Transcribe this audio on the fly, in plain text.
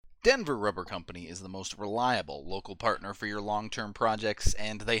Denver Rubber Company is the most reliable local partner for your long-term projects,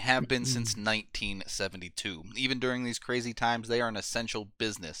 and they have been since 1972. Even during these crazy times, they are an essential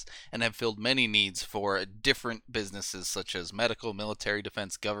business and have filled many needs for different businesses such as medical, military,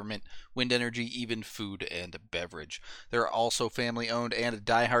 defense, government, wind energy, even food and beverage. They're also family-owned and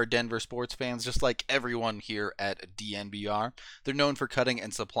die-hard Denver sports fans, just like everyone here at DNVR. They're known for cutting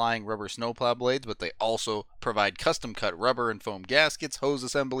and supplying rubber snowplow blades, but they also provide custom-cut rubber and foam gaskets, hose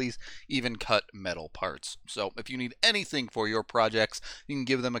assemblies, even cut metal parts. So if you need anything for your projects, you can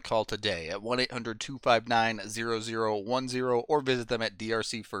give them a call today at 1-800-259-0010 or visit them at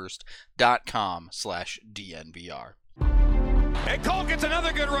drcfirst.com/DNVR. And Cole gets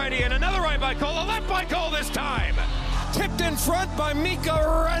another good righty and another right by Cole, a left by Cole this time. Tipped in front by Mika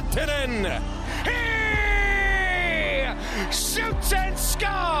Rantanen. He shoots and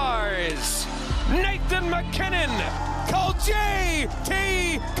scores. Nathan MacKinnon. Call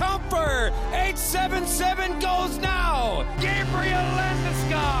J.T. Comfer. 877 goes now. Gabriel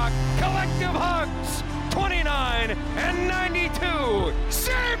Landeskog. Collective hugs. 29 and 92.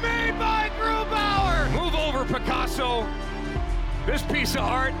 Save made by Grubauer. Move over, Picasso. This piece of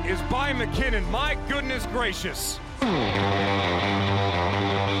art is by MacKinnon. My goodness gracious.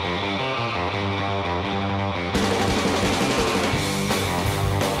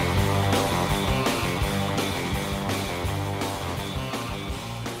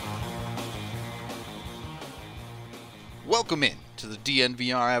 Welcome in to the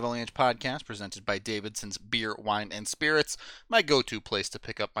DNVR Avalanche podcast presented by Davidson's Beer, Wine, and Spirits, my go-to place to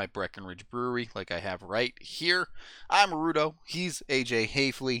pick up my Breckenridge Brewery like I have right here. I'm Rudo, he's AJ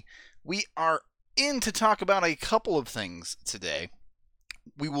Hafley. We are in to talk about a couple of things today.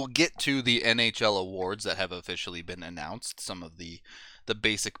 We will get to the NHL awards that have officially been announced, some of the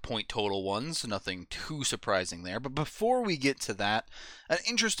basic point total ones, nothing too surprising there. But before we get to that, an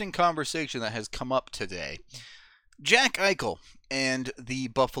interesting conversation that has come up today. Jack Eichel and the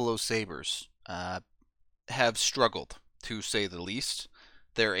Buffalo Sabres have struggled, to say the least.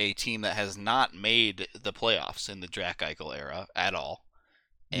 They're a team that has not made the playoffs in the Jack Eichel era at all.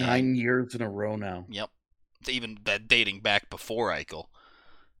 And 9 years in a row now. Yep. Even that dating back before Eichel.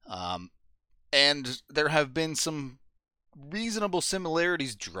 And there have been some reasonable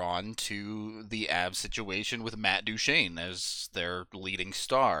similarities drawn to the Avs situation with Matt Duchene as their leading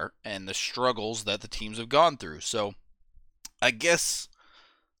star and the struggles that the teams have gone through. So I guess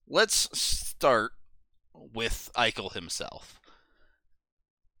let's start with Eichel himself.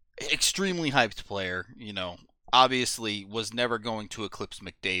 Extremely hyped player, obviously was never going to eclipse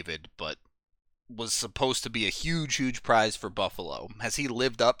McDavid, but was supposed to be a huge, huge prize for Buffalo. Has he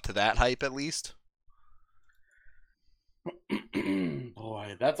lived up to that hype at least?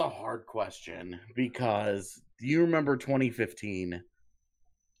 Boy, that's a hard question because do you remember 2015?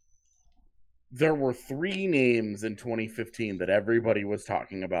 There were three names in 2015 that everybody was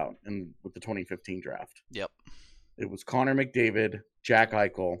talking about with the 2015 draft. Yep. It was Connor McDavid, Jack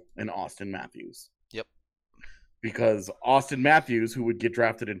Eichel, and Austin Matthews. Yep. Because Austin Matthews, who would get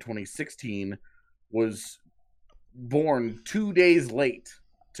drafted in 2016, was born 2 days late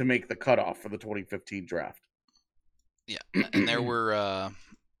to make the cutoff for the 2015 draft. Yeah, and there were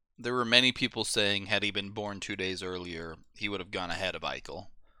many people saying had he been born 2 days earlier, he would have gone ahead of Eichel.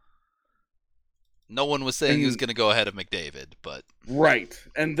 No one was saying he was going to go ahead of McDavid, but right.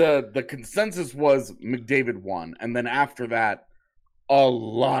 And the consensus was McDavid won, and then after that, a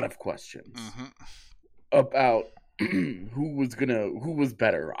lot of questions about who was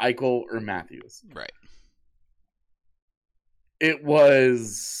better, Eichel or Matthews. Right. It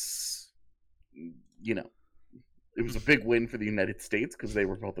was, it was a big win for the United States because they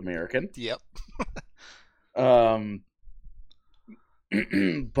were both American. Yep.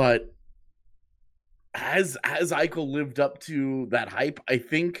 But has Eichel lived up to that hype? I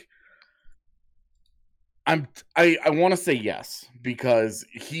think I want to say yes, because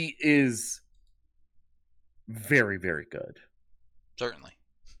he is very, very good. Certainly.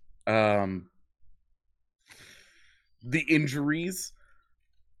 The injuries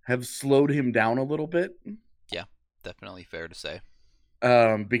have slowed him down a little bit. Yeah, definitely fair to say.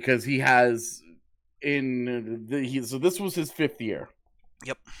 Because he has so this was his fifth year.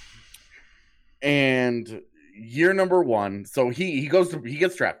 Yep. And year number one, so he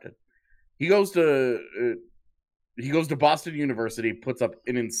gets drafted. He goes to Boston University, puts up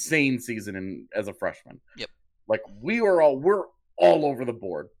an insane season as a freshman. Yep. Like we're all over the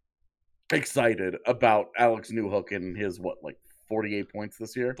board excited about Alex Newhook and his 48 points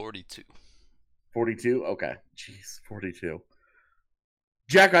this year? 42. 42? Okay. Jeez, 42.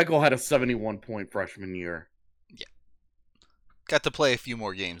 Jack Eichel had a 71-point freshman year. Yeah. Got to play a few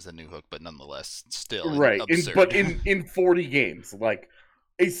more games than Newhook, but nonetheless, still right. absurd. But in 40 games, like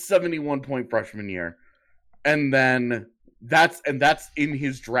a 71-point freshman year, and then that's in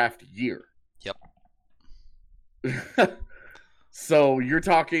his draft year. Yep. So you're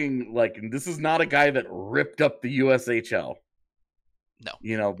talking like this is not a guy that ripped up the USHL. No.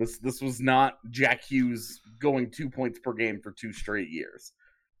 You know, this was not Jack Hughes going 2 points per game for 2 straight years.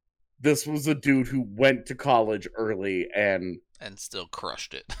 This was a dude who went to college early and still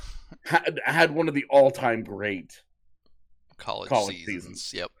crushed it. had one of the all-time great college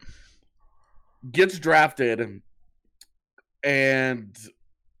seasons. Yep. Gets drafted and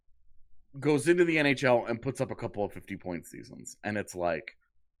goes into the NHL and puts up a couple of 50-point seasons. And it's like,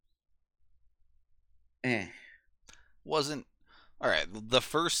 Wasn't... All right, the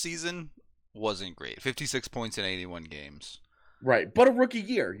first season wasn't great. 56 points in 81 games. Right, but a rookie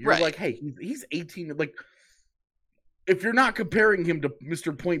year. You're right. Like, hey, he's 18. Like, if you're not comparing him to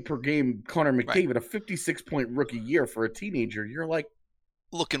Mr. Point per game Connor McDavid, a 56-point rookie year for a teenager, you're like...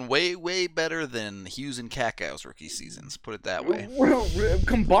 Looking way, way better than Hughes and Kakow's rookie seasons, put it that way. Well,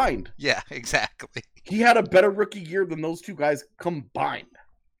 combined. Yeah, exactly. He had a better rookie year than those two guys combined.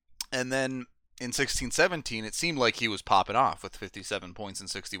 And then in 16-17, it seemed like he was popping off with 57 points in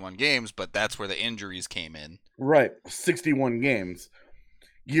 61 games, but that's where the injuries came in. Right, 61 games.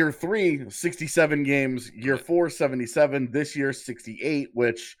 Year 3, 67 games. Year 4, 77. This year, 68,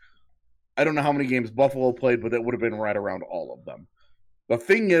 which I don't know how many games Buffalo played, but it would have been right around all of them. The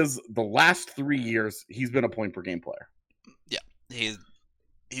thing is, the last 3 years, he's been a point-per-game player. Yeah,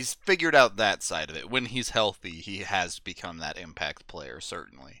 he's figured out that side of it. When he's healthy, he has become that impact player,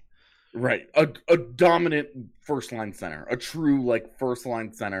 certainly. Right. A dominant first-line center. A true, like,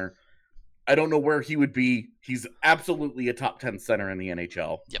 first-line center. I don't know where he would be. He's absolutely a top 10 center in the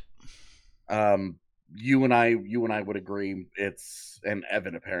NHL. Yep. You and I would agree. It's, and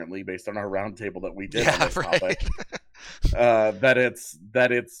Evan apparently, based on our roundtable that we did on this topic, that it's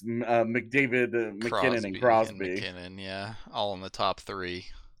McDavid, McKinnon, and Crosby. McKinnon, yeah, all in the top 3.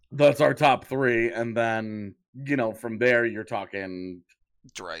 That's our top 3, and then from there you're talking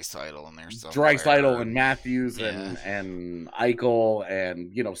Draisaitl in there. Draisaitl and Matthews and Eichel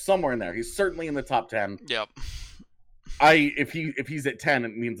and somewhere in there. He's certainly in the top 10. Yep. If he's at 10,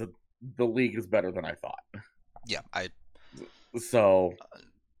 it means that the league is better than I thought. Yeah, so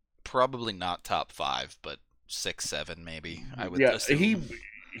probably not top 5, but 6, 7 maybe. I would. Yeah, assume.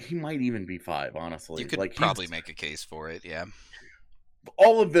 he might even be 5. Honestly, you could probably make a case for it. Yeah.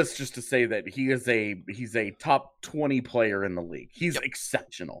 All of this just to say that he's a top 20 player in the league. He's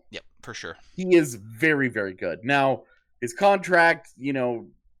exceptional. Yep, for sure. He is very, very good. Now, his contract, it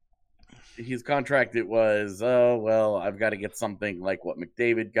was, I've got to get something like what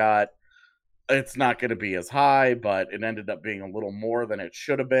McDavid got. It's not going to be as high, but it ended up being a little more than it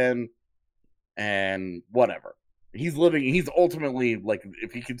should have been. And whatever. He's ultimately, like,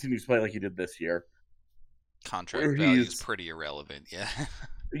 if he continues to play like he did this year, contract value is pretty irrelevant. Yeah.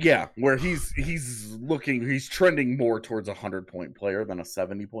 Yeah, where he's trending more towards a 100-point player than a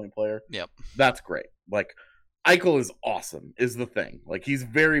 70-point player. Yep. That's great. Like, Eichel is awesome, is the thing. Like, he's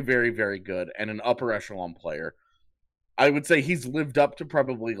very, very, very good and an upper echelon player. I would say he's lived up to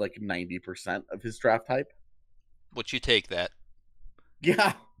probably like 90% of his draft hype. Would you take that?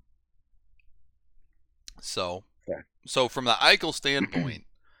 Yeah. So from the Eichel standpoint,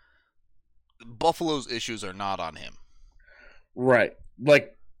 Buffalo's issues are not on him. Right.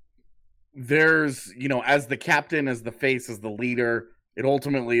 Like, there's, as the captain, as the face, as the leader, it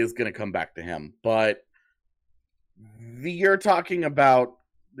ultimately is going to come back to him. But you're talking about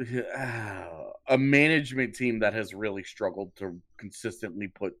a management team that has really struggled to consistently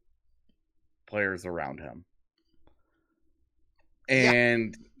put players around him.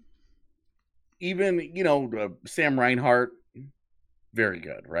 And even, Sam Reinhart, very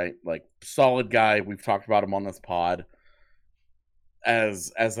good, right? Like, solid guy. We've talked about him on this pod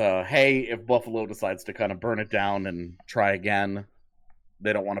as a, hey, if Buffalo decides to kind of burn it down and try again,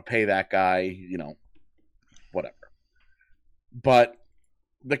 they don't want to pay that guy, whatever. But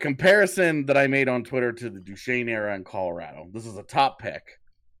the comparison that I made on Twitter to the Duchesne era in Colorado, this is a top pick.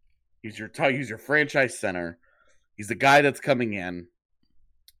 He's your franchise center. He's the guy that's coming in.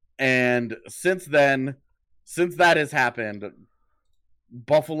 And since that has happened,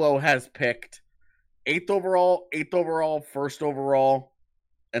 Buffalo has picked 8th overall, 1st overall,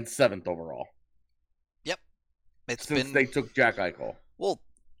 and 7th overall. Yep. Since they took Jack Eichel. Well,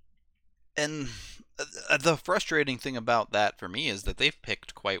 and the frustrating thing about that for me is that they've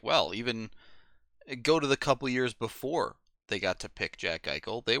picked quite well. Even go to the couple years before they got to pick Jack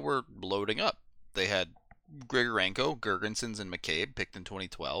Eichel, they were loading up. They had Grigorenko, Girgensons, and McCabe picked in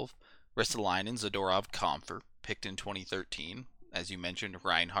 2012. Ristolainen, Zadorov, Comfer picked in 2013. As you mentioned,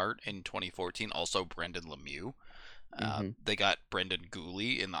 Reinhart in 2014. Also Brendan Lemieux. They got Brendan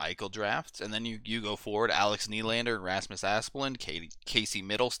Gooley in the Eichel draft. And then you go forward, Alex Nylander and Rasmus Asplund, Casey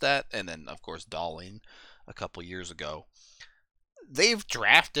Middlestat, and then, of course, Dahlin a couple years ago. They've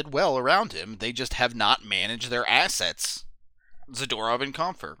drafted well around him. They just have not managed their assets. Zadorov and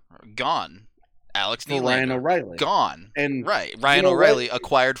Comfer, gone. Alex Nylander, Ryan O'Reilly, gone. And right, Ryan O'Reilly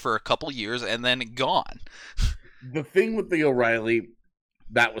acquired for a couple years and then gone. The thing with the O'Reilly,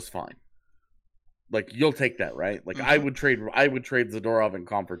 that was fine. Like, you'll take that, right? Like, I would trade Zadorov and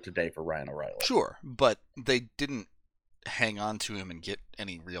Comfort today for Ryan O'Reilly. Sure, but they didn't hang on to him and get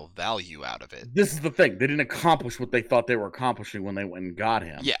any real value out of it. This is the thing. They didn't accomplish what they thought they were accomplishing when they went and got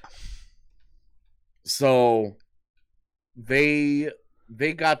him. Yeah. So they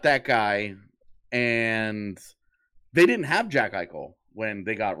got that guy, and they didn't have Jack Eichel when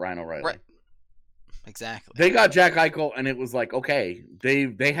they got Ryan O'Reilly. Right. Exactly. They got Jack Eichel, and it was like, okay,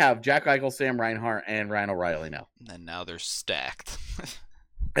 they have Jack Eichel, Sam Reinhart, and Ryan O'Reilly now. And now they're stacked.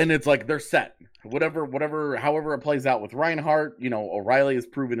 And it's like they're set. However it plays out with Reinhart, O'Reilly is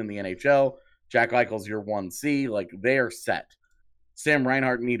proven in the NHL. Jack Eichel's your 1C. Like, they are set. Sam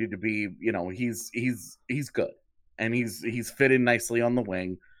Reinhart needed to be, he's good, and he's fit in nicely on the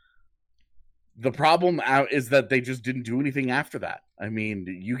wing. The problem is that they just didn't do anything after that. I mean,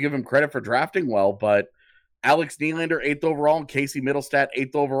 you give him credit for drafting well, but Alex Nylander, 8th overall, and Casey Middlestat,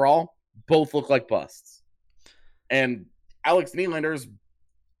 8th overall, both look like busts. And Alex Nylander's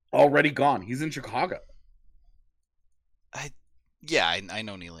already gone. He's in Chicago. I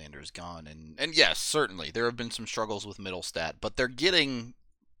know Nylander's gone, and yes, certainly there have been some struggles with Middlestat, but they're getting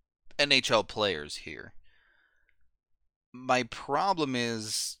NHL players here. My problem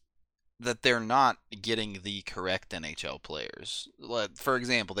is that they're not getting the correct NHL players. For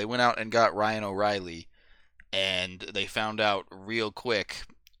example, they went out and got Ryan O'Reilly, and they found out real quick,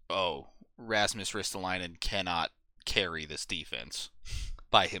 Rasmus Ristolainen cannot carry this defense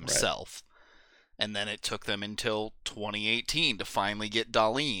by himself. Right. And then it took them until 2018 to finally get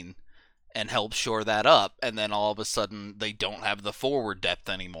Dahlin and help shore that up, and then all of a sudden they don't have the forward depth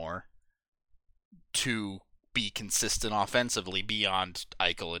anymore to be consistent offensively beyond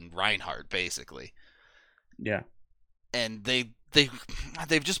Eichel and Reinhart, basically. Yeah. And they've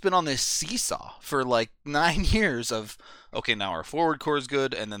just been on this seesaw for like 9 years of, okay, now our forward core is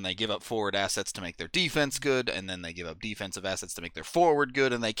good, and then they give up forward assets to make their defense good, and then they give up defensive assets to make their forward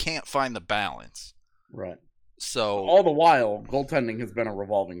good, and they can't find the balance. Right. So all the while, goaltending has been a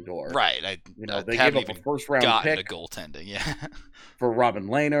revolving door. Right. They gave up a first-round pick. Goaltending, yeah. For Robin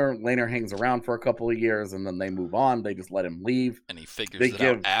Lehner. Lehner hangs around for a couple of years, and then they move on. They just let him leave. And he figures it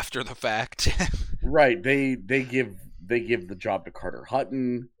out after the fact. Right. They give the job to Carter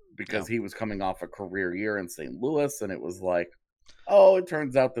Hutton because he was coming off a career year in St. Louis, and it was like, it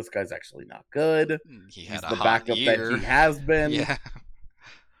turns out this guy's actually not good. He's the backup year. that he has been. Yeah.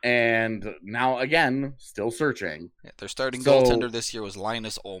 And now, again, still searching. Yeah, their starting goaltender this year was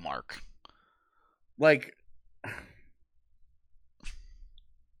Linus Ullmark. Like,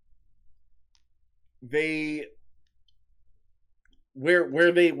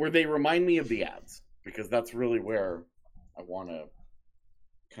 where they remind me of the Avs, because that's really where I want to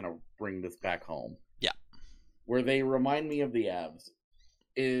kind of bring this back home. Yeah. Where they remind me of the Avs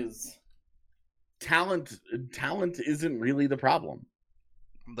is talent isn't really the problem.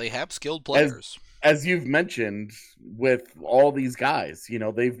 They have skilled players. As you've mentioned with all these guys,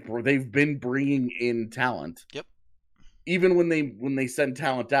 they've been bringing in talent. Yep. Even when they send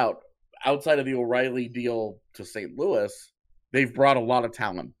talent out, outside of the O'Reilly deal to St. Louis, they've brought a lot of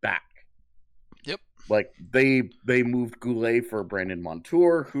talent back. Yep. Like they moved Goulet for Brandon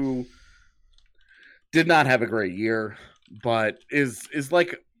Montour, who did not have a great year, but is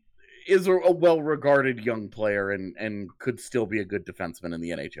a well-regarded young player and could still be a good defenseman in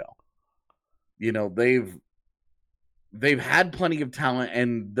the NHL. They've had plenty of talent,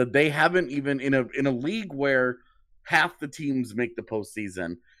 and they haven't even in a league where half the teams make the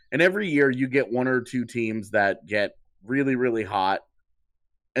postseason, and every year you get one or two teams that get really, really hot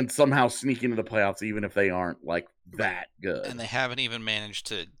and somehow sneak into the playoffs, even if they aren't like that good. And they haven't even managed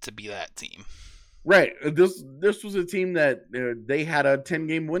to be that team. Right. This was a team that they had a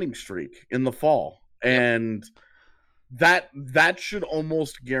 10-game winning streak in the fall. And that should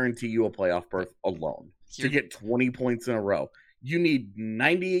almost guarantee you a playoff berth alone. To get 20 points in a row. You need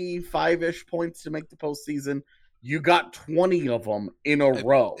 95-ish points to make the postseason. You got 20 of them in a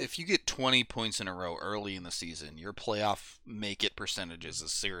row. If you get 20 points in a row early in the season, your playoff make-it percentages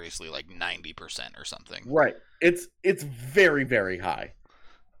is seriously like 90% or something. Right. It's very, very high.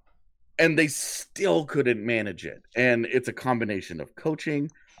 And they still couldn't manage it. And it's a combination of coaching,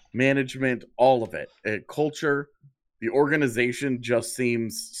 management, all of it. Culture. The organization just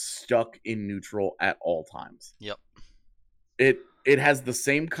seems stuck in neutral at all times. Yep. It has the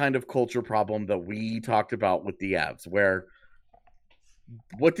same kind of culture problem that we talked about with the Avs, where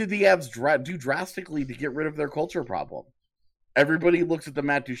what did the Avs do drastically to get rid of their culture problem? Everybody looks at the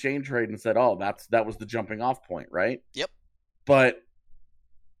Matt Duchene trade and said, "Oh, that was the jumping off point," right? Yep. But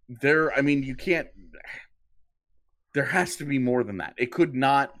you can't. There has to be more than that. It could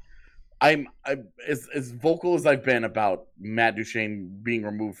not. I'm as vocal as I've been about Matt Duchene being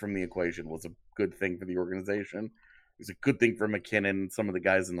removed from the equation was a good thing for the organization. It was a good thing for McKinnon and some of the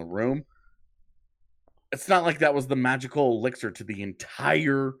guys in the room. It's not like that was the magical elixir to the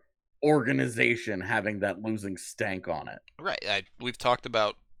entire organization having that losing stank on it. Right. We've talked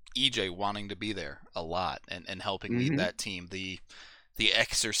about EJ wanting to be there a lot and helping lead that team. The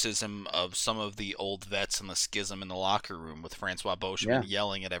exorcism of some of the old vets and the schism in the locker room with Francois Beauchemin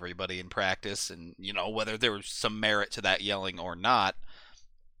yelling at everybody in practice, and whether there was some merit to that yelling or not,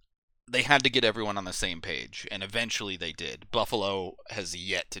 they had to get everyone on the same page, and eventually they did. Buffalo has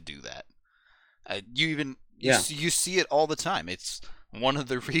yet to do that. You see it all the time. It's one of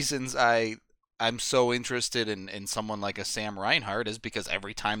the reasons I'm so interested in someone like a Sam Reinhart is because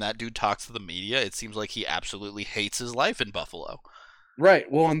every time that dude talks to the media, it seems like he absolutely hates his life in Buffalo.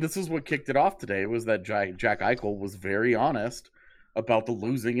 Right. Well, and this is what kicked it off today, was that Jack Eichel was very honest about the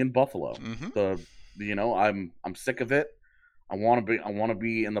losing in Buffalo. I'm sick of it. I want to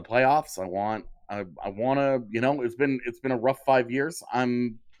be in the playoffs. I want to, it's been a rough 5 years.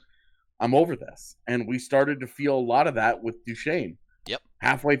 I'm over this. And we started to feel a lot of that with Duchene. Yep.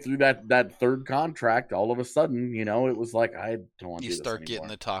 Halfway through that third contract, all of a sudden, it was like, I don't want to do this anymore. You start getting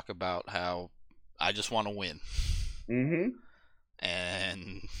the talk about how I just want to win. Mm-hmm.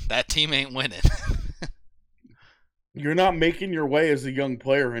 And that team ain't winning. You're not making your way as a young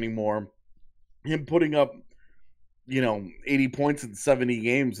player anymore. Him putting up 80 points in 70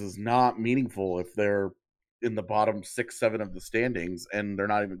 games is not meaningful if they're in the bottom 6-7 of the standings and they're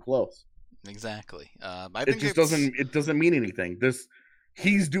not even close. Exactly. I think it doesn't mean anything.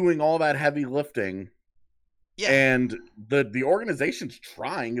 He's doing all that heavy lifting. Yeah. And the organization's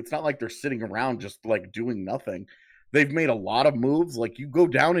trying. It's not like they're sitting around just like doing nothing. They've made a lot of moves. Like, you go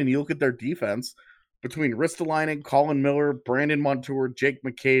down and you look at their defense between Ristolainen, Colin Miller, Brandon Montour, Jake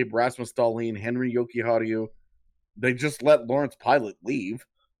McCabe, Rasmus Dahlin, Henry Jokiharju. They just let Lawrence Pilot leave.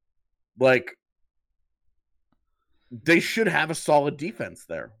 Like, they should have a solid defense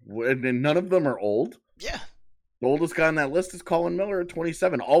there. And none of them are old. Yeah. The oldest guy on that list is Colin Miller at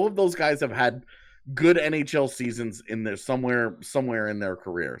 27. All of those guys have had good NHL seasons in there somewhere in their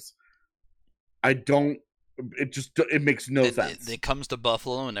careers. It makes no sense. It comes to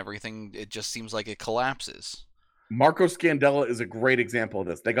Buffalo and everything, it just seems like it collapses. Marco Scandella is a great example of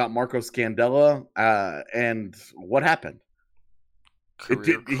this. They got Marco Scandella, and what happened?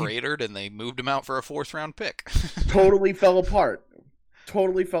 Career cratered, and they moved him out for a 4th-round pick. Totally fell apart.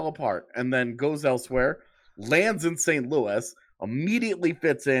 And then goes elsewhere, lands in St. Louis, immediately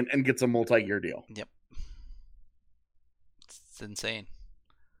fits in, and gets a multi-year deal. Yep. It's insane.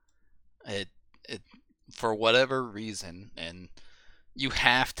 It for whatever reason, and you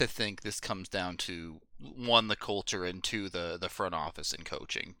have to think this comes down to, 1, the culture, and 2, the front office and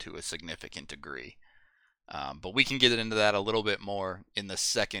coaching to a significant degree. But we can get into that a little bit more in the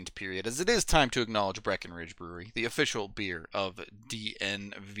second period, as it is time to acknowledge Breckenridge Brewery, the official beer of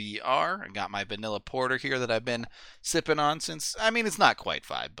DNVR. I got my vanilla porter here that I've been sipping on since, it's not quite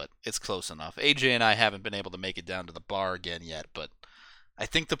 5, but it's close enough. AJ and I haven't been able to make it down to the bar again yet, but I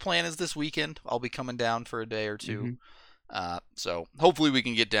think the plan is this weekend. I'll be coming down for a day or two. So hopefully we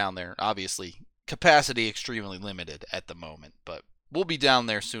can get down there. Obviously, capacity extremely limited at the moment, but we'll be down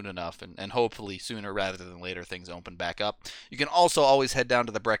there soon enough, and hopefully sooner rather than later things open back up. You can also always head down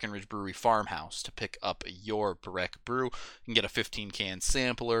to the Breckenridge Brewery Farmhouse to pick up your Breck brew. You can get a 15-can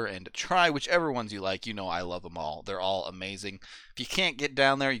sampler and try whichever ones you like. I love them all. They're all amazing. If you can't get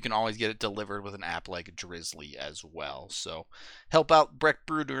down there, you can always get it delivered with an app like Drizzly as well. So help out Breck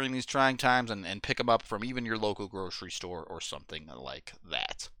Brew during these trying times and pick them up from even your local grocery store or something like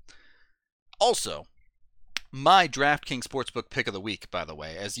that. Also, my DraftKings Sportsbook pick of the week, by the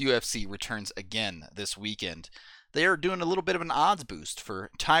way, as UFC returns again this weekend. They are doing a little bit of an odds boost for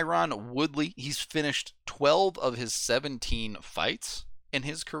Tyron Woodley. He's finished 12 of his 17 fights in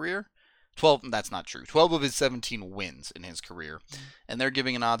his career, 12, that's not true. 12 of his 17 wins in his career. And they're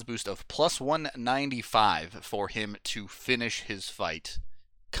giving an odds boost of plus 195 for him to finish his fight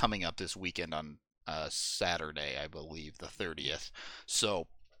coming up this weekend on Saturday, I believe, the 30th. So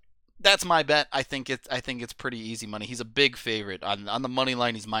that's my bet. I think it's pretty easy money. He's a big favorite. On the money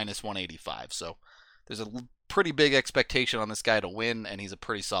line, he's minus 185. So there's a pretty big expectation on this guy to win, and he's a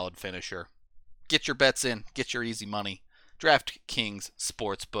pretty solid finisher. Get your bets in. Get your easy money. DraftKings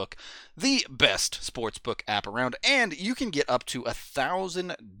Sportsbook, the best sportsbook app around, and you can get up to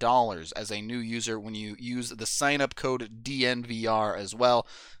 $1,000 as a new user when you use the sign-up code DNVR as well.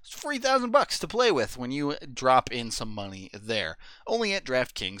 It's $3,000 to play with when you drop in some money there. Only at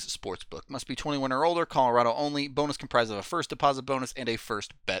DraftKings Sportsbook. Must be 21 or older, Colorado only. Bonus comprised of a first deposit bonus and a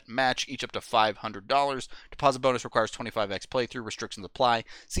first bet match, each up to $500. Deposit bonus requires 25x playthrough. Restrictions apply.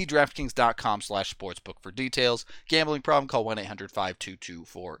 See DraftKings.com/sportsbook for details. Gambling problem? Call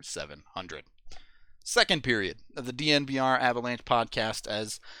 1-800-522-4700. Second period of the DNVR Avalanche podcast,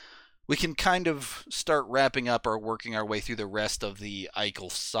 as we can kind of start wrapping up or working our way through the rest of the Eichel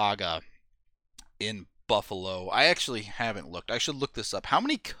saga in Buffalo. I actually haven't looked. I should look this up. How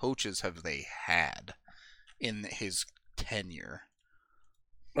many coaches have they had in his tenure?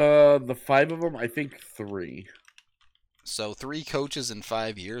 The 5 of them, I think 3. So 3 coaches in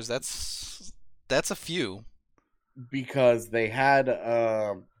 5 years. That's a few. Because they had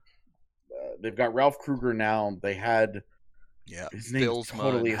they've got Ralph Kruger now. They had his name's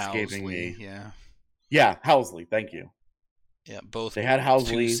totally escaping me. Yeah, Housley. Thank you. Yeah, both. They had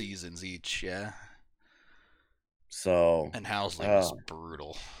Housley 2 seasons each. Yeah. So and Housley was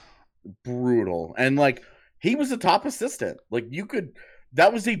brutal, and like he was a top assistant. Like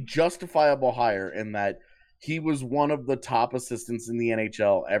that was a justifiable hire in that he was one of the top assistants in the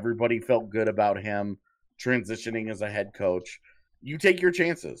NHL. Everybody felt good about him transitioning as a head coach. You take your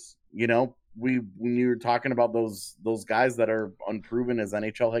chances. You know, when you're talking about those guys that are unproven as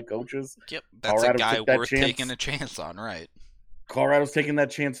NHL head coaches. Yep, that's Colorado a guy worth taking a chance on, right? Colorado's taken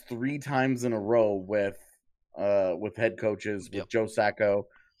that chance 3 times in a row with head coaches, with Joe Sacco,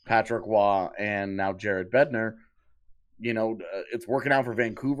 Patrick Waugh, and now Jared Bednar. You know, it's working out for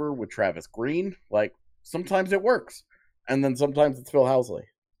Vancouver with Travis Green. Like, sometimes it works, and then sometimes it's Phil Housley.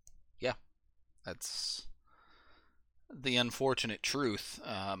 Yeah, that's the unfortunate truth.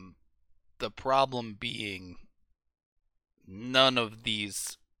 The problem being none of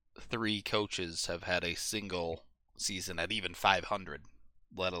these 3 coaches have had a single season at even 500,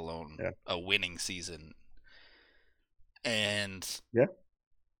 let alone a winning season. And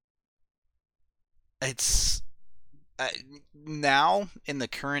it's now in the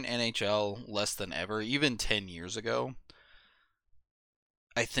current NHL less than ever, even 10 years ago,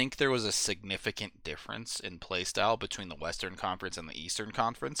 I think there was a significant difference in play style between the Western Conference and the Eastern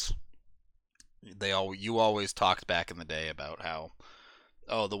Conference. You always talked back in the day about how,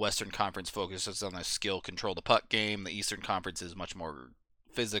 the Western Conference focuses on the skill, control the puck game. The Eastern Conference is much more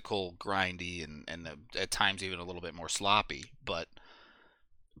physical, grindy, and at times even a little bit more sloppy. But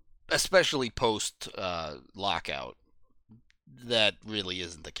especially post lockout, that really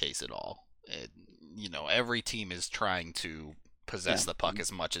isn't the case at all. Every team is trying to possess the puck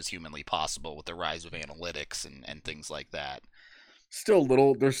as much as humanly possible with the rise of analytics and things like that.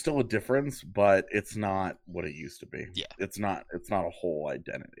 There's still a difference, but it's not what it used to be. Yeah. It's not a whole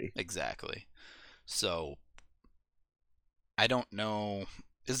identity. Exactly. So I don't know,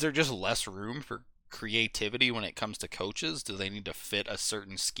 is there just less room for creativity when it comes to coaches? Do they need to fit a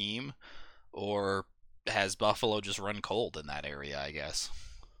certain scheme, or has Buffalo just run cold in that area, I guess?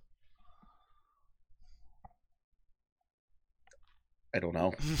 I don't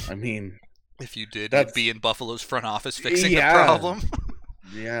know. I mean, if you did, you'd be in Buffalo's front office fixing the problem.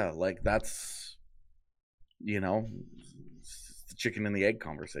 Yeah, like that's, it's the chicken and the egg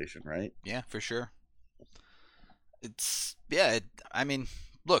conversation, right? Yeah, for sure.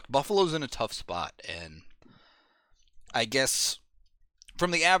 Look, Buffalo's in a tough spot, and I guess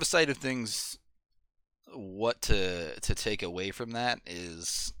from the Avs side of things, what to take away from that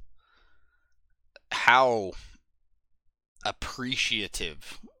is how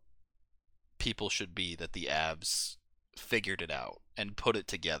appreciative people should be that the Avs figured it out and put it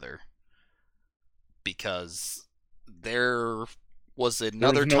together, because there was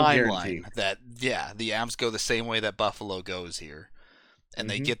another timeline that the Avs go the same way that Buffalo goes here, and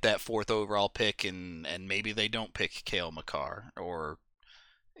they get that 4th overall pick, and maybe they don't pick Cale Makar, or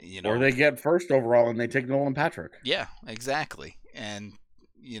or they get 1st overall and they take Nolan Patrick. Yeah, exactly. And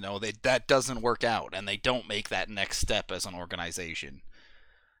that doesn't work out, and they don't make that next step as an organization.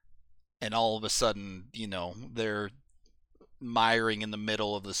 And all of a sudden, they're miring in the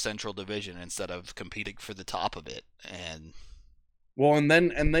middle of the Central Division instead of competing for the top of it. And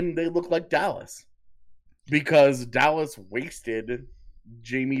then they look like Dallas, because Dallas wasted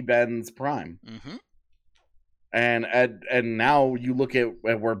Jamie Benn's prime. Mm-hmm. And now you look at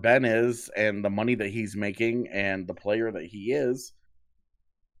where Ben is and the money that he's making and the player that he is.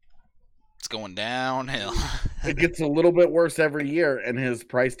 It's going downhill. It gets a little bit worse every year, and his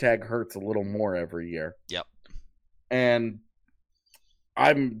price tag hurts a little more every year. Yep. And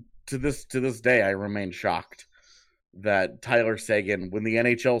I'm to this day, I remain shocked that Tyler Seguin, when the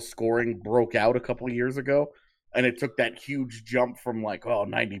NHL scoring broke out a couple years ago, and it took that huge jump from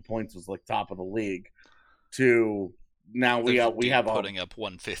 90 points was like top of the league, to now we have putting up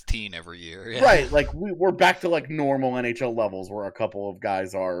 115 every year. Yeah. Right, like we're back to like normal NHL levels where a couple of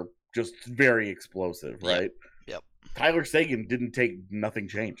guys are just very explosive, right? Yep. Tyler Seguin nothing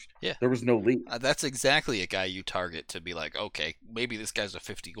changed. Yeah. There was no lead. That's exactly a guy you target to be like, okay, maybe this guy's a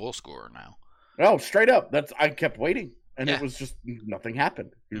 50 goal scorer now. No, straight up. I kept waiting, and Yeah. it was just nothing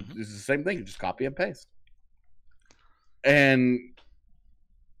happened. Mhm. It's the same thing. You just copy and paste. And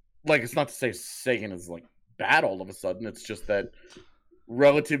it's not to say Seguin is bad all of a sudden. It's just that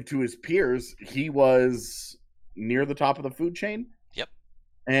relative to his peers, he was near the top of the food chain. Yep.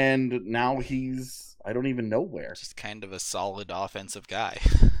 And now he's, I don't even know where. Just kind of a solid offensive guy.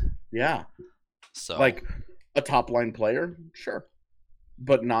 Yeah. So A top line player, sure.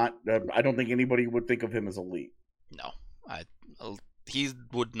 But not, I don't think anybody would think of him as elite. No. He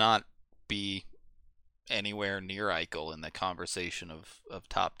would not be anywhere near Eichel in the conversation of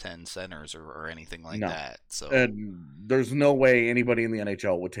top 10 centers or anything like that. So and there's no way anybody in the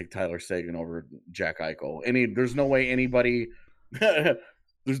NHL would take Tyler Seguin over Jack Eichel. There's no way anybody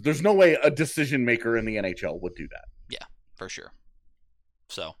there's no way a decision maker in the NHL would do that. Yeah, for sure.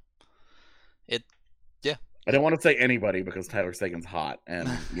 So I don't want to say anybody because Tyler Seguin's hot, and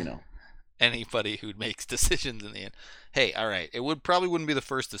anybody who makes decisions in the end. Hey, all right, probably wouldn't be the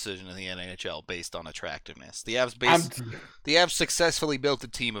first decision in the NHL based on attractiveness. The Avs successfully built a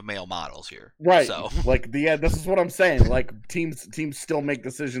team of male models here, right? So this is what I'm saying. Teams still make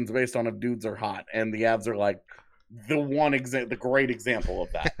decisions based on if dudes are hot, and the Avs are the great example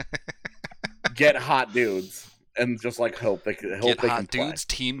of that. Get hot dudes, and just hope they can get play. Hot dudes.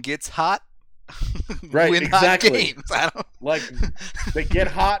 Team gets hot. Right, win exactly. Hot games. They get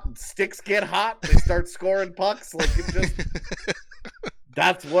hot, sticks get hot, they start scoring pucks.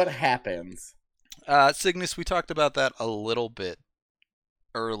 That's what happens. Cygnus, we talked about that a little bit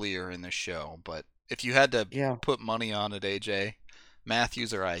earlier in the show, but if you had to put money on it, AJ,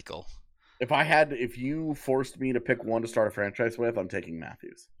 Matthews or Eichel? If you forced me to pick one to start a franchise with, I'm taking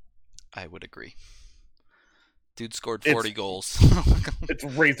Matthews. I would agree. Dude scored 40 goals. It's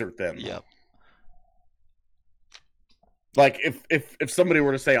razor thin. Yep. If somebody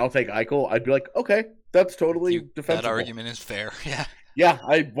were to say I'll take Eichel, I'd be like, okay, that's totally defensible. That argument is fair. Yeah. Yeah,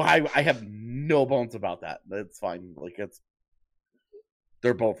 I have no bones about that. That's fine.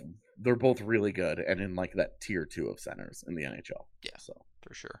 They're both really good and in that tier 2 of centers in the NHL. Yeah. So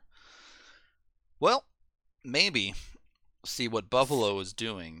for sure. Well, maybe see what Buffalo is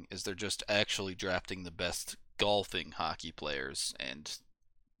doing is they're just actually drafting the best golfing hockey players, and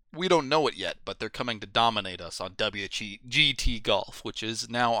we don't know it yet, but they're coming to dominate us on WGT Golf, which is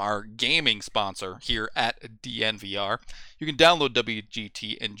now our gaming sponsor here at DNVR. You can download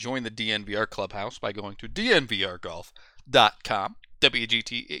WGT and join the DNVR Clubhouse by going to dnvrgolf.com.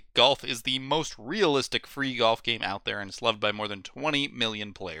 WGT Golf is the most realistic free golf game out there, and it's loved by more than 20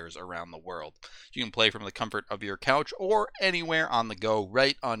 million players around the world. You can play from the comfort of your couch or anywhere on the go,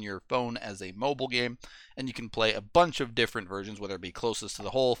 right on your phone as a mobile game, and you can play a bunch of different versions, whether it be closest to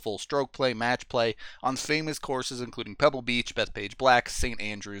the hole, full stroke play, match play, on famous courses including Pebble Beach, Bethpage Black, St.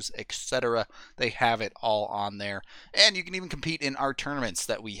 Andrews, etc. They have it all on there, and you can even compete in our tournaments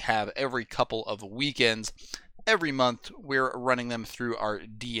that we have every couple of weekends. Every month, we're running them through our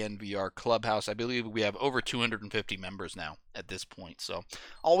DNVR Clubhouse. I believe we have over 250 members now at this point. So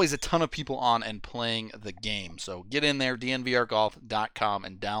always a ton of people on and playing the game. So get in there, dnvrgolf.com,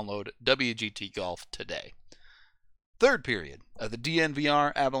 and download WGT Golf today. Third period of the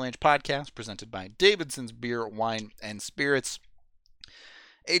DNVR Avalanche podcast presented by Davidson's Beer, Wine, and Spirits.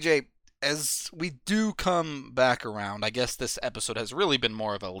 AJ, as we do come back around, I guess this episode has really been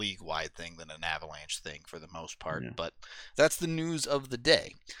more of a league-wide thing than an Avalanche thing for the most part, but that's the news of the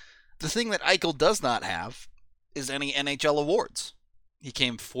day. The thing that Eichel does not have is any NHL awards. He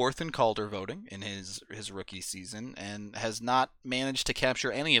came fourth in Calder voting in his rookie season and has not managed to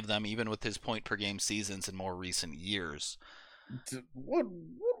capture any of them, even with his point-per-game seasons in more recent years. What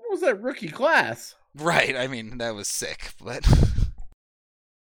was that rookie class? Right. I mean, that was sick, but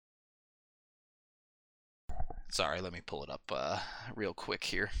sorry, let me pull it up real quick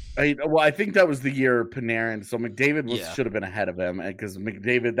here. I think that was the year Panarin. So McDavid Yeah. should have been ahead of him because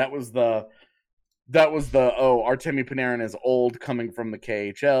McDavid. That was the Artemi Panarin is old coming from the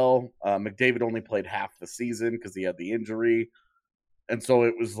KHL. McDavid only played half the season because he had the injury, and so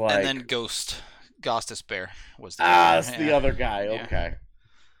it was like. And then Gostis Bear was the it's the other guy. Yeah. Okay,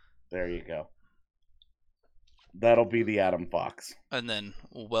 there you go. That'll be the Adam Fox. And then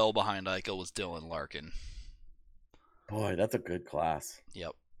well behind Eichel was Dylan Larkin. Boy, that's a good class.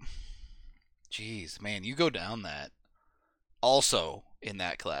 Yep. Jeez, man, you go down that. Also in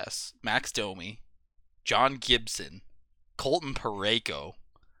that class, Max Domi, John Gibson, Colton Parayko.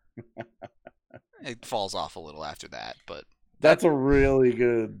 It falls off a little after that, but that's a really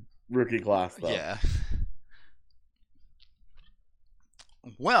good rookie class, though. Yeah.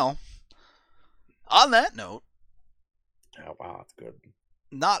 Well, on that note. Oh, wow, that's good.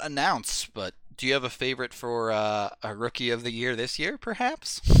 Not announced, but do you have a favorite for a rookie of the year this year,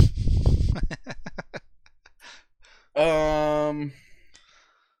 perhaps? Or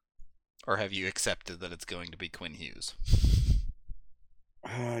have you accepted that it's going to be Quinn Hughes?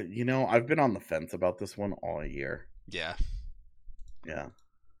 I've been on the fence about this one all year. Yeah. Yeah.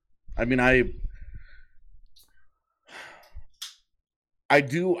 I mean, I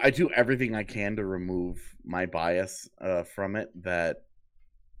do everything I can to remove my bias from it that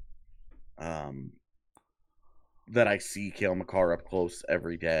I see Cale Makar up close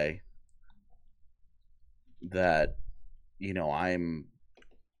every day. That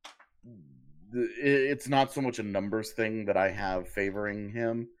it's not so much a numbers thing that I have favoring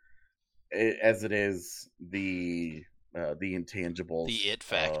him as it is the intangibles, the it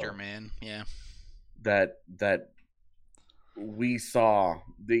factor, man. Yeah, that we saw.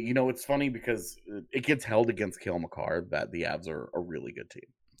 It's funny because it gets held against Cale Makar that the Avs are a really good team.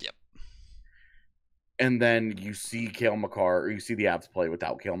 Yep. And then you see Cale Makar, or you see the Avs play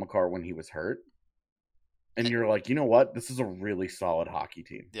without Cale Makar when he was hurt, and you're like, you know what? This is a really solid hockey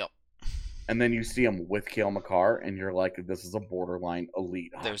team. Yep. And then you see him with Cale Makar, and you're like, this is a borderline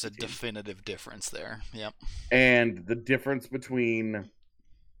elite hockey There's a team. definitive difference there. Yep. And the difference between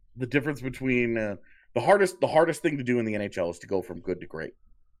the hardest thing to do in the NHL is to go from good to great.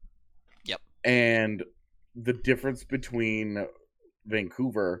 Yep. And the difference between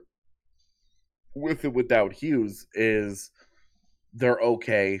Vancouver with and without Hughes is they're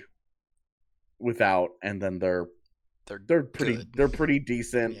okay without, and then they're pretty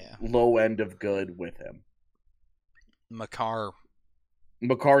decent, low end of good with him. Makar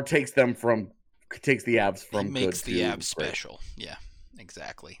takes the Avs from good to makes the Avs great. Special. Yeah,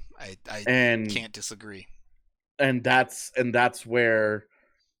 exactly. I can't disagree. And that's where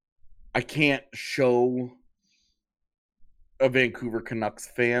I can't show a Vancouver Canucks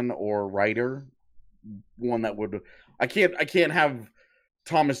fan or writer one that would. I can't have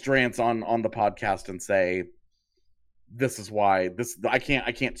Thomas Drance on the podcast and say, this is why I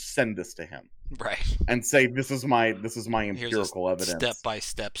can't send this to him, right? And say this is my empirical evidence,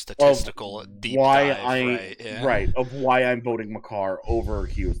 step-by-step statistical deep dive, right, of why I'm voting Makar over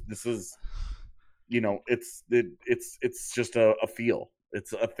Hughes. This is, it's just a feel.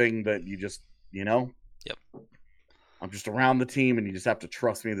 It's a thing that you just, Yep. I'm just around the team, and you just have to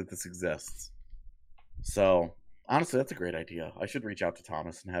trust me that this exists. So. Honestly, that's a great idea. I should reach out to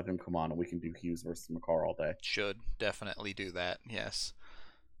Thomas and have him come on, and we can do Hughes versus Makar all day. Should definitely do that. Yes.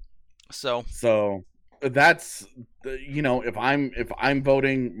 So that's if I'm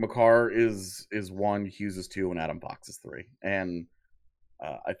voting, Makar is 1, Hughes is 2, and Adam Fox is 3, and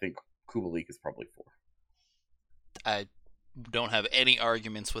I think Kubalik is probably 4. I don't have any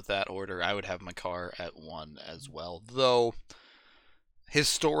arguments with that order. I would have Makar at 1 as well, though.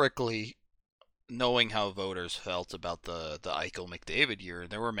 Historically, knowing how voters felt about the Eichel McDavid year,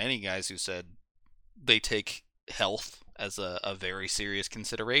 there were many guys who said they take health as a very serious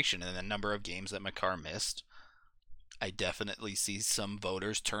consideration, and the number of games that Makar missed, I definitely see some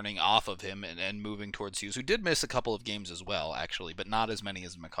voters turning off of him and moving towards Hughes, who did miss a couple of games as well, actually, but not as many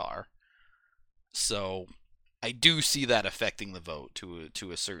as Makar. So I do see that affecting the vote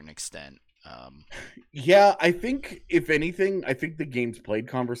to a certain extent. Yeah, I think if anything, the games played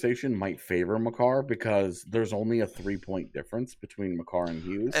conversation might favor Makar because there's only a 3-point difference between Makar and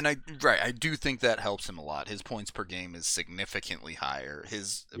Hughes. And I do think that helps him a lot. His points per game is significantly higher.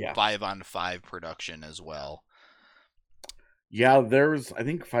 His 5-on-5 production as well. Yeah, I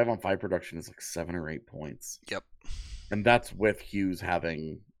think 5-on-5 production is like 7 or 8 points. Yep. And that's with Hughes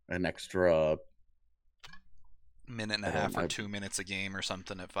having an extra minute and a half or 2 minutes a game or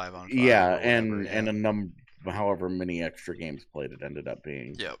something at 5-on-5. Yeah, and a number, however many extra games played it ended up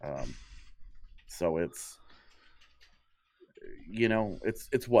being. Yep. So it's,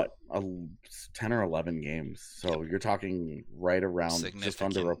 it's what, 10 or 11 games. So you're talking right around just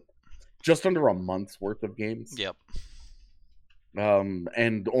under a month's worth of games. Yep.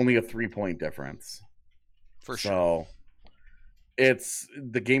 And only a 3-point difference. For sure. So it's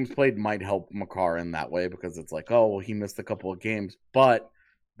the games played might help Makar in that way, because it's like, oh, well, he missed a couple of games, but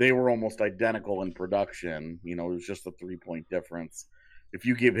they were almost identical in production. It was just a 3-point difference. If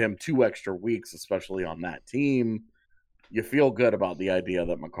you give him 2 extra weeks, especially on that team, you feel good about the idea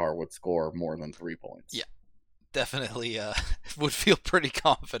that Makar would score more than 3 points. Yeah, definitely would feel pretty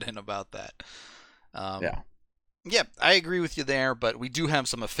confident about that. Yeah, I agree with you there, but we do have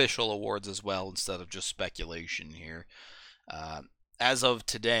some official awards as well instead of just speculation here. As of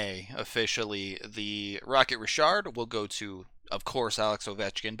today, officially, the Rocket Richard will go to, of course, Alex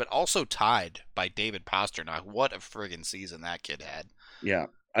Ovechkin, but also tied by David Pastrnak. What a friggin' season that kid had. Yeah,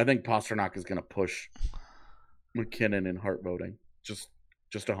 I think Pastrnak is going to push McKinnon in Hart voting. Just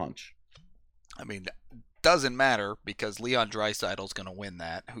a hunch. I mean, doesn't matter, because Leon Draisaitl's going to win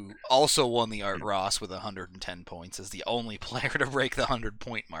that, who also won the Art Ross with 110 points, as the only player to break the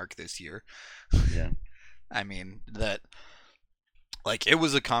 100-point mark this year. Yeah. I mean, it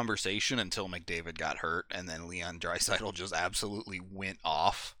was a conversation until McDavid got hurt, and then Leon Draisaitl just absolutely went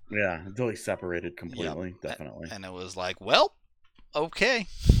off. Yeah, until he separated completely, yep. Definitely. And it was like, well, okay,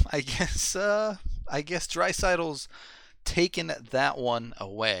 I guess Draisaitl's taken that one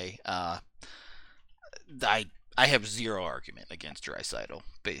away. I have zero argument against Draisaitl,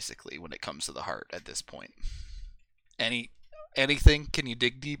 basically, when it comes to the Hart at this point. Anything? Can you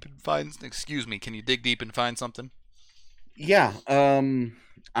dig deep and find? Excuse me. Can you dig deep and find something? Yeah. The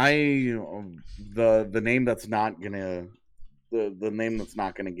name that's not gonna the name that's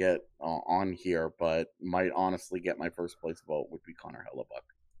not gonna get on here, but might honestly get my first place vote would be Connor Hellebuyck.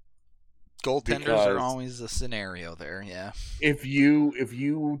 Goaltenders are always a scenario there, yeah. If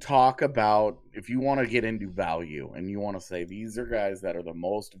you talk about, if you want to get into value and you want to say these are guys that are the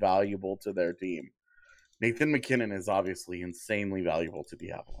most valuable to their team, Nathan McKinnon is obviously insanely valuable to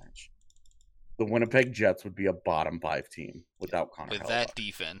the Avalanche. The Winnipeg Jets would be a bottom 5 team without Connor Hellebuyck. With that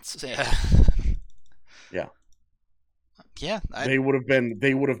defense, yeah. Yeah. Yeah. They would have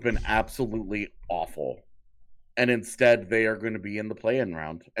been absolutely awful. And instead, they are going to be in the play-in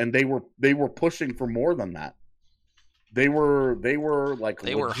round, and they were pushing for more than that. They were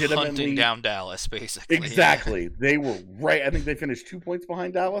legitimately hunting down Dallas, basically. Exactly, they were right. I think they finished 2 points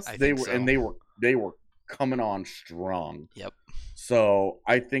behind Dallas. They were coming on strong. Yep. So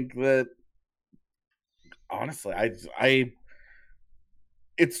I think that honestly,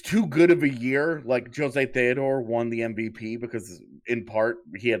 it's too good of a year. Like Jose Theodore won the MVP because, in part,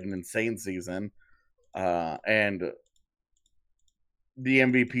 he had an insane season. And the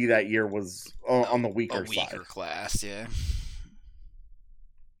MVP that year was on the weaker side. Class, yeah.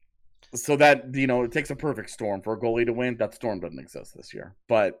 So that, it takes a perfect storm for a goalie to win. That storm doesn't exist this year.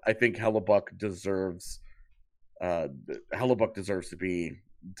 But I think Hellebuyck deserves to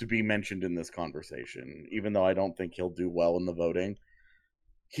be mentioned in this conversation, even though I don't think he'll do well in the voting.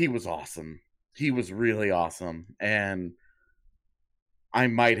 He was awesome. He was really awesome. And I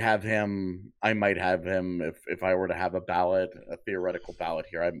might have him if I were to have a theoretical ballot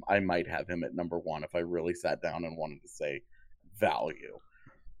here. I might have him at number 1 if I really sat down and wanted to say value.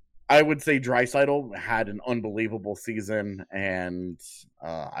 I would say Draisaitl had an unbelievable season, and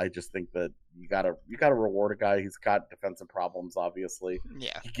I just think that you gotta reward a guy. He's got defensive problems, obviously.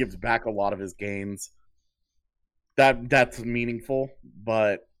 Yeah, he gives back a lot of his gains. That's meaningful,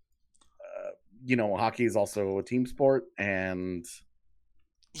 but hockey is also a team sport, and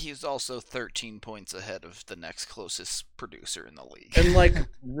he's also 13 points ahead of the next closest producer in the league. And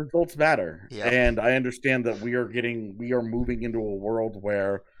results matter. Yeah. And I understand that we are moving into a world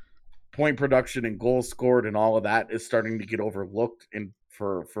where point production and goals scored and all of that is starting to get overlooked in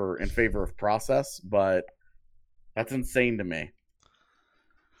favor of process, but that's insane to me.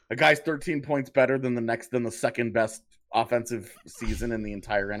 A guy's 13 points better than the second best offensive season in the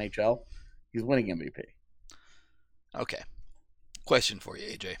entire NHL. He's winning MVP. Okay. Question for you,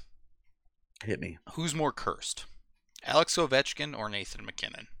 AJ. Hit me. Who's more cursed? Alex Ovechkin or Nathan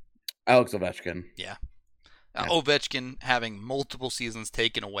McKinnon? Alex Ovechkin. Yeah. Ovechkin having multiple seasons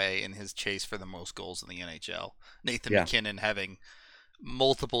taken away in his chase for the most goals in the NHL. Nathan McKinnon having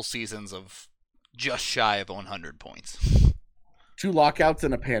multiple seasons of just shy of 100 points. 2 lockouts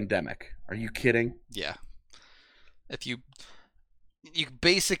and a pandemic. Are you kidding? Yeah. If you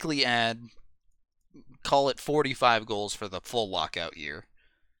basically add call it 45 goals for the full lockout year,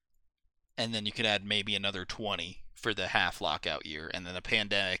 and then you could add maybe another 20 for the half lockout year, and then the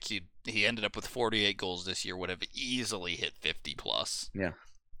pandemic, he ended up with 48 goals this year, would have easily hit 50 plus. Yeah.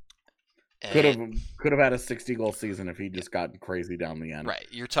 Could have had a 60-goal season if he just got crazy down the end. Right.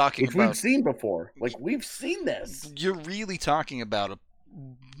 You're talking which about... we've seen before. Like, we've seen this. You're really talking about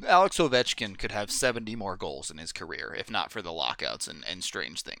Alex Ovechkin could have 70 more goals in his career, if not for the lockouts and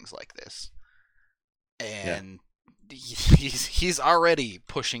strange things like this. And he's already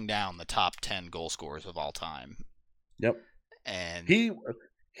pushing down the top 10 goal scorers of all time. Yep. And he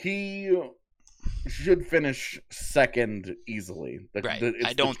should finish second easily. Right.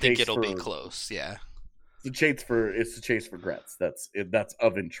 I don't think it'll be close. Yeah. It's the chase for Gretz. That's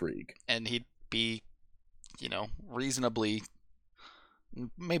of intrigue. And he'd be, reasonably,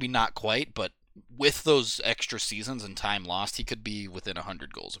 maybe not quite, but with those extra seasons and time lost, he could be within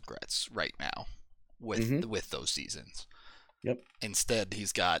 100 goals of Gretz right now with those seasons. Yep. Instead,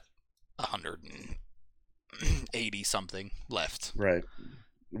 he's got 180 something left. Right.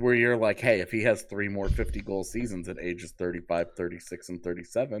 Where you're like, hey, if he has 3 more 50-goal seasons at ages 35, 36, and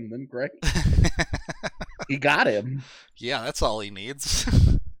 37, then great. He got him. Yeah, that's all he needs.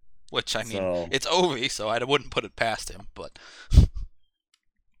 Which, I mean, it's Ovi, so I wouldn't put it past him, but...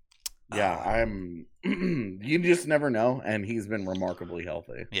 Yeah, you just never know, and he's been remarkably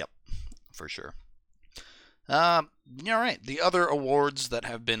healthy. Yep, for sure. All right. The other awards that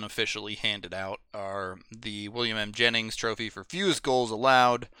have been officially handed out are the William M. Jennings Trophy for fewest goals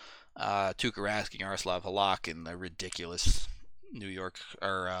allowed, Tuukka Rask, Jaroslav Halak, and the ridiculous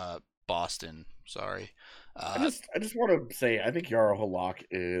Boston. Sorry. I just want to say I think Jaro Halak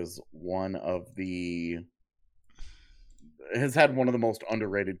is has had one of the most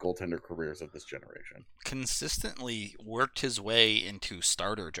underrated goaltender careers of this generation. Consistently worked his way into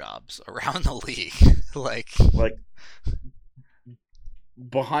starter jobs around the league. like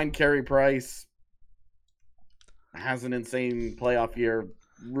behind Carey Price, has an insane playoff year,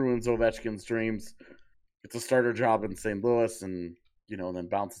 ruins Ovechkin's dreams. It's a starter job in St. Louis, and then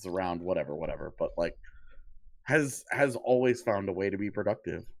bounces around, whatever. But has always found a way to be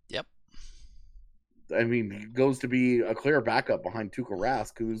productive. Yep. I mean, he goes to be a clear backup behind Tuukka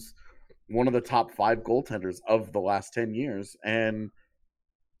Rask, who's one of the top 5 goaltenders of the last 10 years, and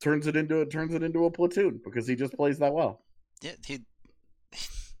turns it into a platoon because he just plays that well. Yeah,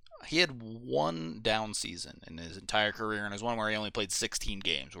 he had one down season in his entire career, and it was one where he only played 16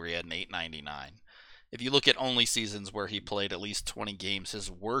 games, where he had an 899. If you look at only seasons where he played at least 20 games, his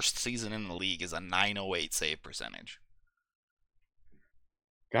worst season in the league is a 908 save percentage.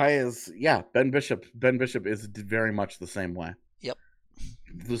 Guy is, Ben Bishop. Ben Bishop is very much the same way. Yep.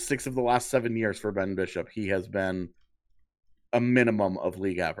 The 6 of the last 7 years for Ben Bishop, he has been a minimum of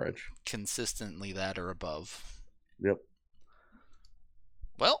league average. Consistently that or above. Yep.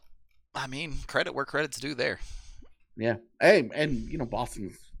 Well, I mean, credit where credit's due there. Yeah. Hey, and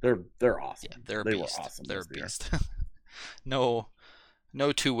Boston's they're awesome. Yeah, they're a beast. Were awesome. They're a beast. No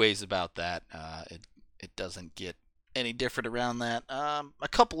two ways about that. It doesn't get any different around that. A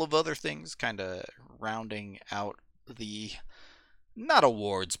couple of other things kind of rounding out the, not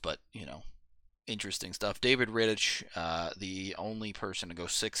awards, but, interesting stuff. David Rittich, the only person to go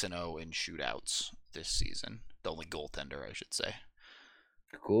 6-0 in shootouts this season. The only goaltender, I should say.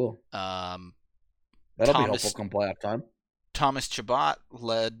 Cool. That'll be helpful come playoff time. Thomas Chabot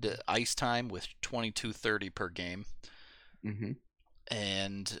led ice time with 22:30 per game. Mm-hmm.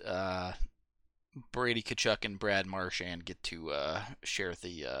 And Brady Tkachuk and Brad Marchand get to share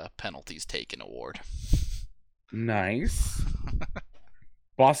the penalties taken award. Nice.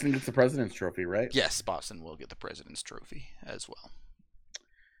 Boston gets the President's Trophy, right? Yes, Boston will get the President's Trophy as well.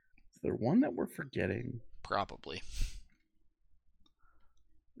 Is there one that we're forgetting? Probably.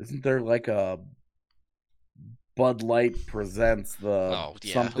 Isn't there like a Bud Light presents the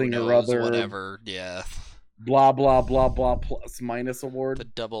something or other? Whatever, yeah. Blah, blah, blah, blah, plus minus award. The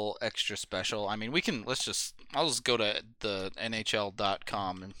double extra special. I mean, I'll just go to the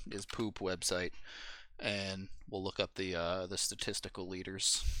NHL.com, his poop website, and we'll look up the statistical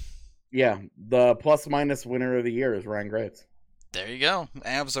leaders. Yeah, the plus minus winner of the year is Ryan Graves. There you go.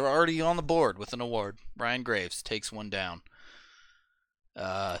 Avs are already on the board with an award. Ryan Graves takes one down.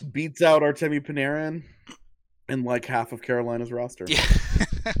 Beats out Artemi Panarin in like half of Carolina's roster. Yeah.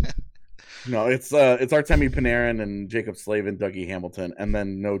 No, it's Artemi Panarin and Jacob Slavin, Dougie Hamilton, and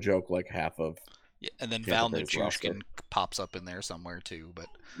then no joke, like half of. Yeah, and then Val Nichushkin pops up in there somewhere too, but.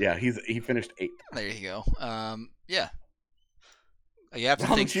 Yeah, he finished 8th. There you go. Yeah. You have to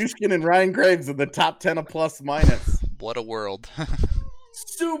Val think. Nichushkin and Ryan Graves in the top 10 of plus minus. What a world.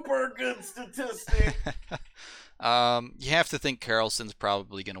 super good statistic. You have to think Carlson's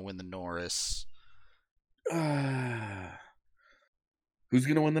probably going to win the Norris. Who's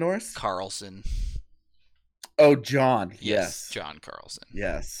going to win the Norris? Carlson. Oh, John. Yes. John Carlson.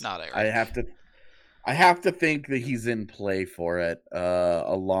 Yes. Not Eric. I have to think that he's in play for it,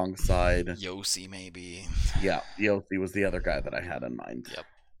 alongside Yossi, maybe. Yeah, Yossi was the other guy that I had in mind. Yep.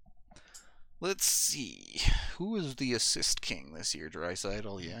 Let's see. Who is the assist king this year?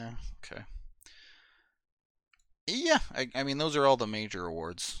 Draisaitl? Yeah. Okay. Yeah, I mean, those are all the major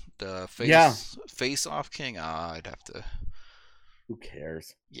awards. The face-off king? I'd have to... Who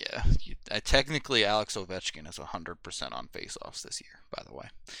cares? Yeah. Technically, Alex Ovechkin is 100% on face-offs this year, by the way.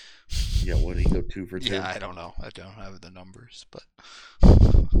 Yeah, what did he go 2 for 2? Yeah, I don't know. I don't have the numbers, but...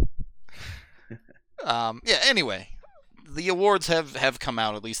 yeah, anyway. The awards have come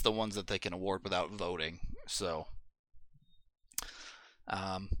out, at least the ones that they can award without voting. So,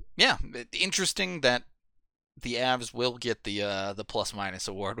 yeah, interesting that the Avs will get the plus-minus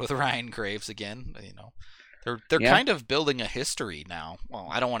award with Ryan Graves again. You know, they're kind of building a history now. Well,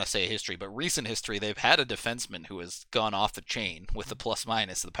 I don't want to say a history, but recent history. They've had a defenseman who has gone off the chain with the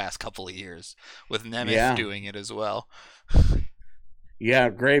plus-minus the past couple of years, with Nemeth doing it as well. Yeah,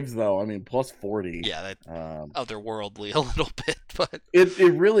 Graves though. I mean, plus 40. Yeah, that otherworldly a little bit, but it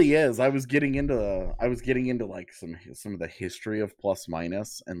really is. I was getting into like some of the history of plus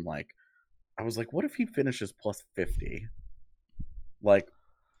minus, and like I was like, what if he finishes plus 50? Like,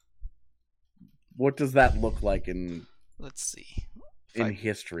 what does that look like in? Let's see.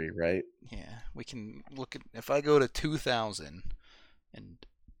 History, right? Yeah, we can look at if I go to 2000 and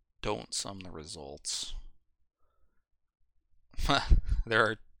don't sum the results. There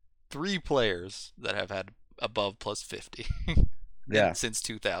are 3 players that have had above plus 50 since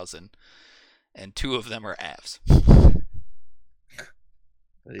 2000, and 2 of them are Avs.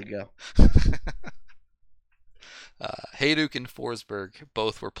 There you go. Hayduk and Forsberg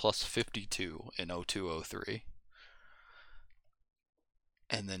both were plus 52 in 02-03.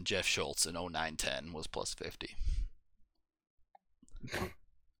 And then Jeff Schultz in 09-10 was plus 50.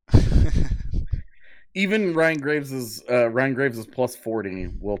 Even Ryan Graves' plus 40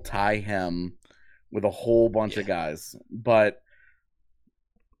 will tie him with a whole bunch of guys. But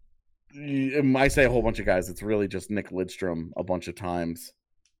I say a whole bunch of guys. It's really just Nick Lidstrom a bunch of times,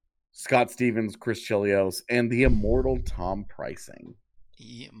 Scott Stevens, Chris Chelios, and the immortal Tom Pricing.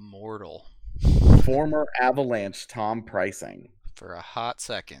 Immortal. Former Avalanche Tom Pricing. For a hot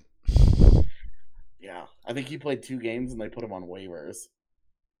second. Yeah. I think he played 2 games and they put him on waivers.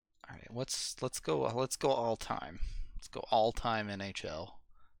 All right, let's go all time. Let's go all time NHL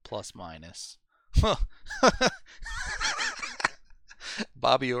plus minus.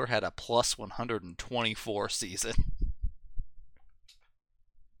 Bobby Orr had a plus 124 season.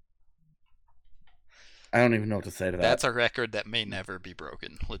 I don't even know what to say to that. That's a record that may never be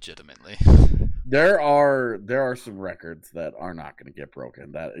broken, legitimately. There are some records that are not going to get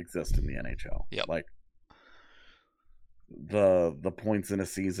broken that exist in the NHL. Yep. Like the points in a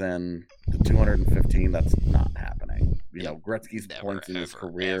season, the 215, that's not happening. You know, Gretzky's points in his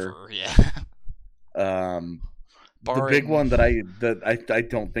career. Ever, yeah. The big one that I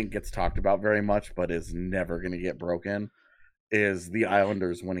don't think gets talked about very much, but is never going to get broken, is the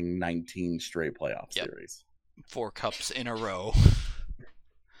Islanders winning 19 straight playoff series. 4 cups in a row.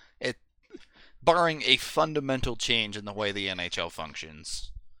 Barring a fundamental change in the way the NHL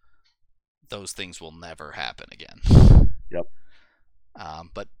functions, those things will never happen again. Yep.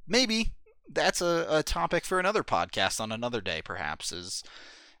 But maybe that's a topic for another podcast on another day, perhaps.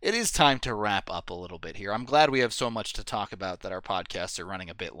 It is time to wrap up a little bit here. I'm glad we have so much to talk about that our podcasts are running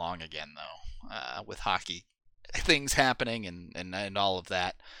a bit long again, though, with hockey things happening and all of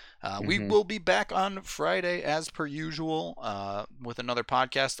that. We will be back on Friday as per usual with another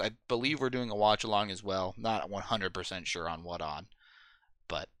podcast. I believe we're doing a watch along as well. Not 100% sure on what on,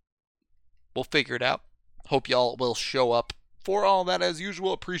 but we'll figure it out. Hope y'all will show up for all that as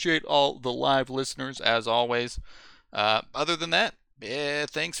usual. Appreciate all the live listeners as always. Other than that,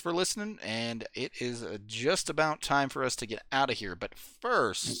 thanks for listening, and it is just about time for us to get out of here. But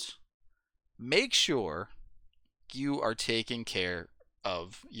first, make sure you are taking care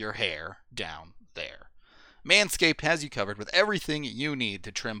of your hair down there. Manscaped has you covered with everything you need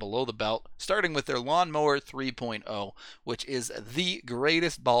to trim below the belt, starting with their Lawnmower 3.0, which is the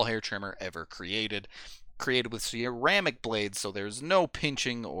greatest ball hair trimmer ever created. created with ceramic blades, so there's no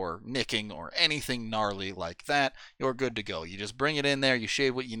pinching or nicking or anything gnarly like that. You're good to go. You just bring it in there, you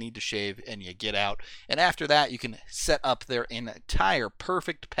shave what you need to shave, and you get out. And after that, you can set up their entire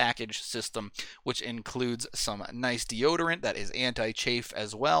perfect package system, which includes some nice deodorant that is anti-chafe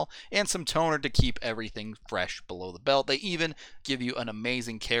as well, and some toner to keep everything fresh below the belt. They even give you an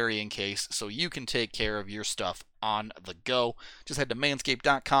amazing carrying case so you can take care of your stuff on the go. Just head to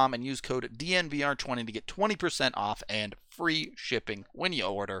manscaped.com and use code DNVR20 to get 20% off and free shipping when you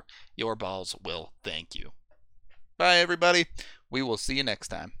order. Your balls will thank you. Bye, everybody. We will see you next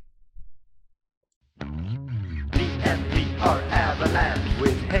time. DNVR Avalanche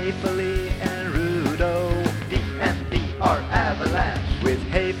with Haefele and Rudo. DNVR Avalanche with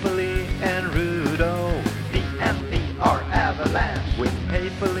Haefele and Rudo. DNVR Avalanche with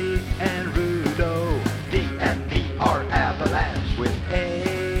Haefele and Rudo. DNVR Avalanche with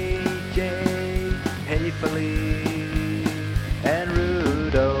AJ Haefele